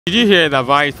Did you hear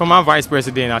that former Vice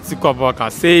President Atiku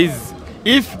Abubakar says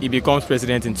if he becomes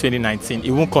president in 2019, he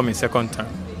won't come in second term?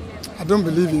 I don't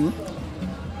believe him.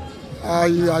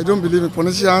 I don't believe in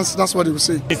politicians. That's what he will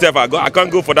say. Myself, I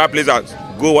can't go for that place.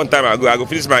 Go one time, I go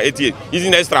finish my 88.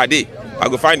 Using extra day, I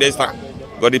go find the extra.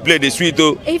 Got to play the sweet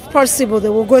too. If possible, they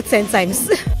will go 10 times.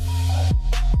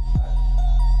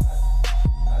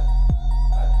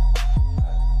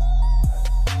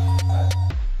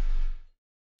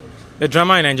 The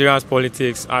drama in Nigeria's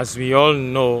politics, as we all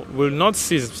know, will not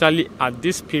cease, especially at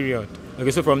this period. Okay,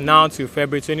 so from now to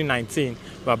February 2019,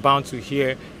 we're bound to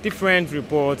hear different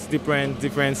reports,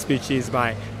 different speeches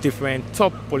by different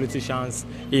top politicians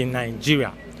in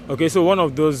Nigeria. Okay, so one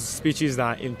of those speeches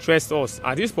that interest us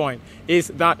at this point is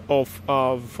that of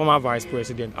former Vice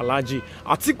President Alhaji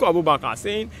Atiku Abubakar,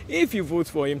 saying if you vote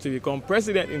for him to become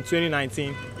president in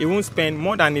 2019, he won't spend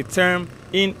more than a term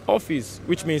in office,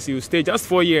 which means he will stay just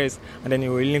 4 years and then he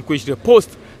will relinquish the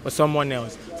post for someone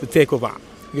else to take over.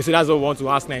 Okay, so that's what we want to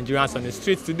ask Nigerians on the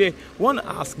streets today. We want to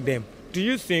ask them, do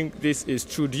you think this is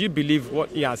true? Do you believe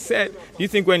what he has said? Do you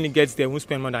think when he gets there, he won't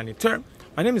spend more than a term?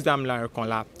 My name is Damla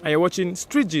Konla, and you're watching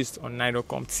Street Gist on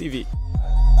Nigerian TV.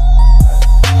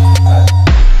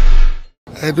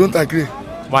 I don't agree.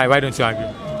 Why? Why don't you agree?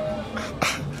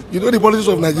 You know the politics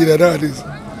of Nigeria nowadays.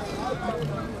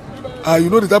 You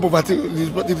know the type of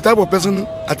person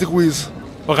Atiku is.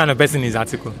 What kind of person is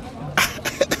Atiku?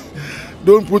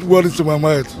 Don't put words into my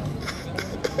mind.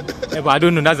 Yeah, but I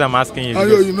don't know. That's what I'm asking you.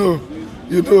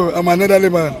 You know, I'm an elderly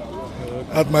man.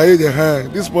 At my age,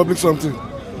 this public something.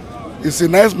 He's a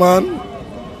nice man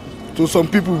to some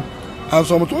people and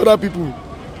some to other people.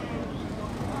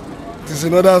 It is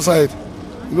another side.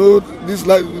 You know, this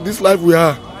life we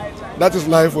are, that is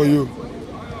life for you.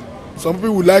 Some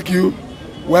people will like you,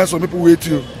 while some people hate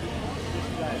you.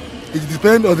 It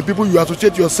depends on the people you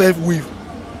associate yourself with.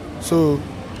 So,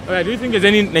 alright, do you think there's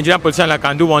any Nigerian politician that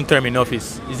can do one term in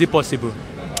office? Is it possible?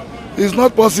 It's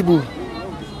not possible.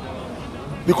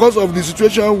 Because of the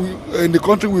situation in the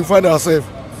country we find ourselves.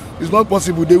 It's not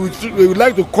possible. They would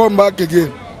like to come back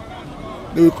again.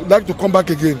 They would like to come back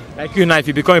again. Like you now, if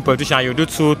you become a politician, you do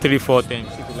 2, 3, 4 things.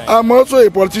 Like. I'm also a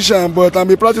politician, but I'm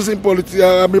a practicing politics.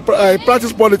 I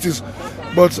practice politics,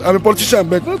 but I'm a politician,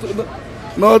 but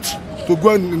not to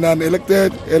go in an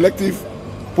elective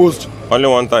post. Only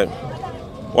one time.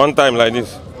 One time like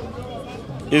this.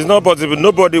 It's not possible.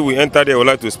 Nobody will enter there would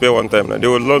like to spend one time. They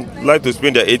would like to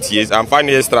spend their 8 years and find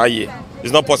an extra year.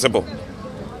 It's not possible.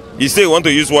 He say you want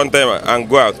to use one time and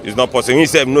go out. It's not possible. He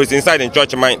said no, it's inside in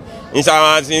church mind.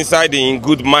 Inside in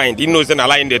good mind. He knows they're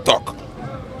lying they talk.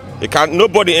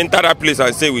 Nobody enter that place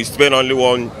and say we spend only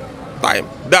one time.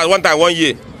 That's one time, 1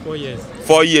 year. 4 years.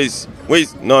 4 years.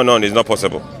 Wait, no, it's not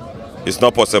possible. It's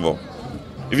not possible.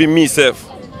 Even me self,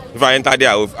 if I enter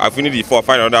there, I finish the 4,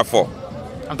 find another 4.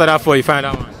 After that 4, you find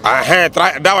that one.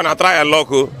 I try a lot.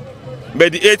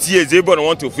 But the 8 years, everybody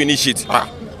want to finish it.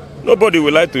 Nobody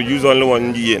would like to use only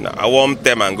 1 year now. I want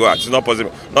them and go out. It's not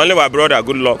possible. Not only my brother,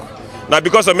 good luck. Now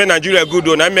because of me, Nigeria good,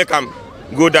 I make them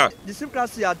go down. The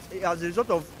democracy as a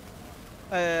result of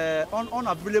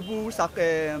unavailable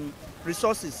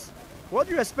resources. What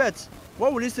do you expect?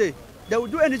 What will he say? They will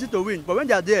do anything to win, but when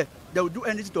they are there, they will do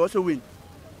anything to also win.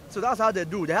 So that's how they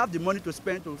do. They have the money to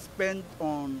spend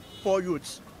on poor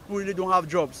youths who really don't have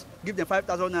jobs. Give them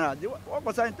 5,000 naira. What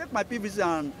concern? Take my PVC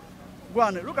and go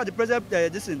and look at the present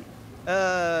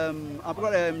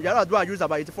Yaradua used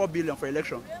about 84 billion for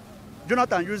election.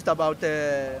 Jonathan used about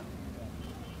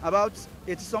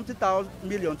 80-something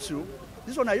million too.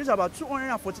 This one I used about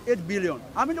 248 billion.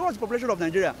 I mean, what's the population of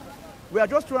Nigeria? We are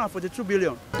just 242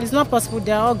 billion. It's not possible.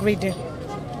 They are all greedy.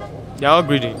 They are all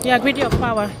greedy? They are greedy of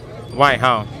power. Why?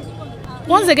 How?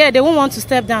 Once again, they won't want to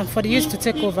step down for the youth to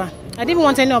take over. I didn't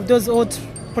want any of those old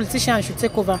politicians should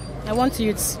take over. I want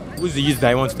youths. Who's the youth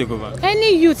that I want to take over?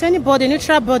 Any youth, anybody,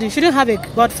 neutral body shouldn't have a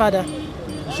godfather.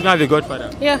 You shouldn't have a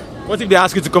godfather? Yeah. What if they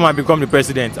ask you to come and become the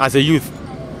president as a youth?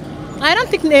 I don't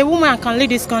think a woman can lead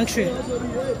this country.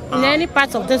 In any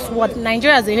part of this world,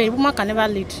 Nigeria as a woman can never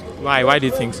lead. Why? Why do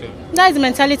you think so? That is the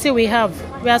mentality we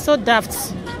have. We are so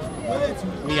daft.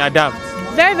 We are daft?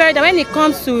 Very, very daft. When it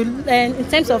comes to, in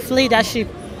terms of leadership,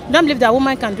 I don't believe that a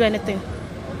woman can do anything.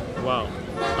 Wow.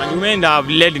 And the women that have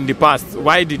led in the past,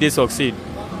 why did they succeed?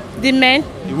 The men?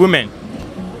 The women?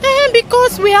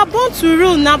 Because we are born to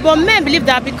rule now, but men believe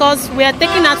that because we are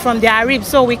taken out from their ribs,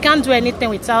 so we can't do anything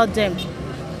without them.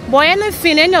 But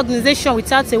anything, any organization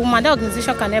without a woman, that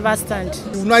organization can never stand.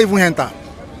 It will not even enter.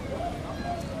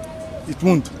 It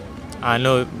won't. I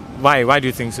know. Why? Why do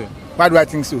you think so? Why do I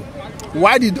think so?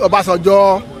 Why did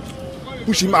Obasanjo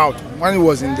push him out when he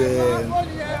was in the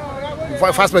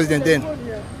first president then.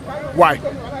 Why?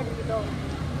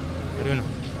 I don't know.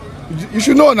 You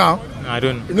should know now. No, I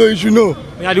don't know. No, you should know.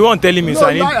 Yeah, the one telling me, No, so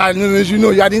I need... no, you should know.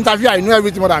 You are the interviewer. I know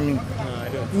everything what I mean. No, I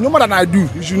don't. You know more than I do.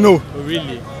 You should know. Oh,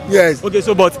 really? Yes. Okay,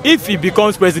 so but if he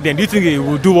becomes president, do you think he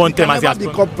will do one term as he has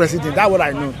never become president. That's what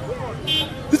I know.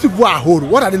 These people are whole.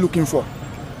 What are they looking for?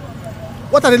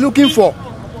 What are they looking for?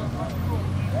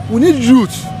 We need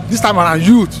youth this time around.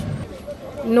 Youth.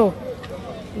 No.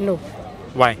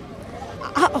 Why?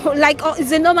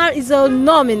 It's a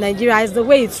norm in Nigeria. It's the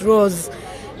way it rolls.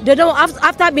 They don't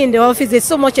after being in the office, they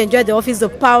so much enjoy the office, the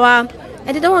power,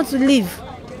 and they don't want to leave.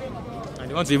 And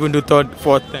they want to even do third,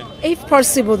 fourth time. If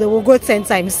possible, they will go 10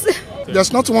 times.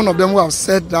 There's not one of them who have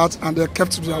said that and they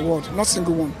kept to their word. Not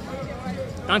single one.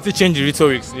 Can't he change the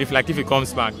rhetoric? If he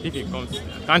comes back,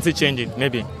 can't he change it?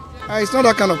 Maybe. He's not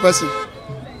that kind of person.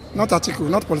 Not Atiku,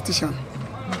 not politician.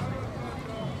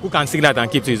 Who can say that and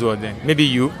keep to his word then? Maybe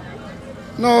you?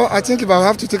 No, I think if I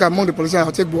have to take among the politicians,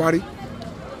 I'll take Buhari.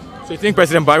 So you think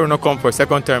President Buhari will not come for a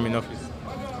second term in office?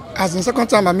 As in second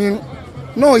time, I mean,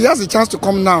 no, he has a chance to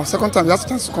come now. Second time, he has a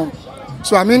chance to come.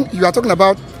 So I mean, you are talking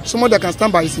about someone that can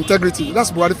stand by his integrity.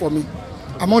 That's Buhari for me,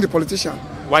 among the politicians.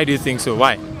 Why do you think so?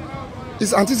 Why?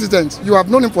 It's antecedent. You have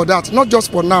known him for that, not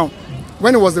just for now.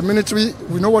 When he was the military,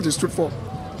 we know what he stood for.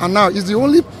 And now he's the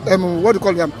only, among the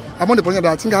politicians that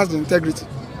I think has the integrity.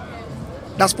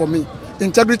 That's for me.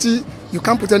 Integrity, you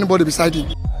can't put anybody beside him.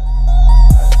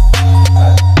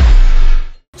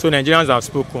 So Nigerians have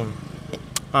spoken,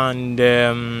 and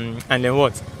then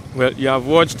what? Well, you have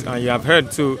watched and you have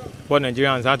heard too what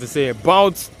Nigerians had to say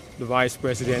about the vice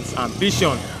president's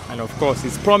ambition and of course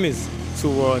his promise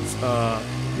towards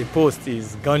the post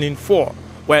he's gunning for.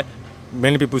 Well,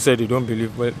 many people said they don't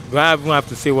believe. Well, do I even have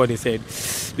to say what they said?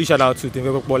 Big shout out to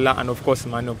Tinveko Bola and of course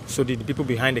Mano, so the people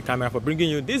behind the camera for bringing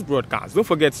you this broadcast. Don't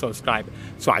forget to subscribe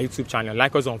to our YouTube channel,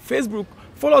 like us on Facebook,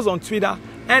 follow us on Twitter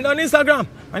and on Instagram.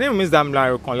 My name is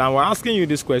Damilare Okonla. We're asking you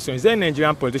this question: is there a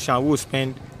Nigerian politician who will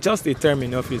spend just a term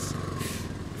in office?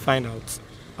 Find out.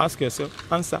 Ask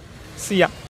yourself. Answer. See ya.